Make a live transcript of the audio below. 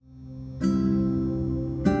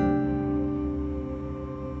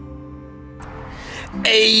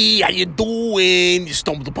Hey, how you doing? You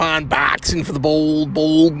stumbled upon Boxing for the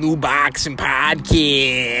Bold New Boxing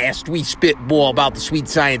Podcast. We spitball about the sweet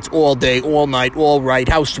science all day, all night, all right.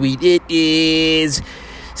 How sweet it is.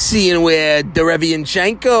 Seeing where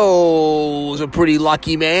Derevianchenko is a pretty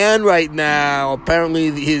lucky man right now. Apparently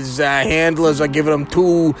his handlers are giving him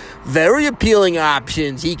two very appealing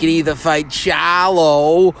options. He can either fight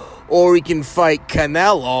Charlo or he can fight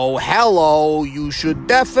Canelo. Hello, you should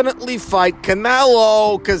definitely fight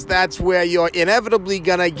Canelo, because that's where you're inevitably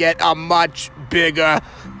going to get a much bigger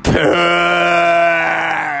purse.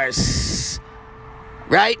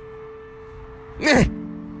 Right?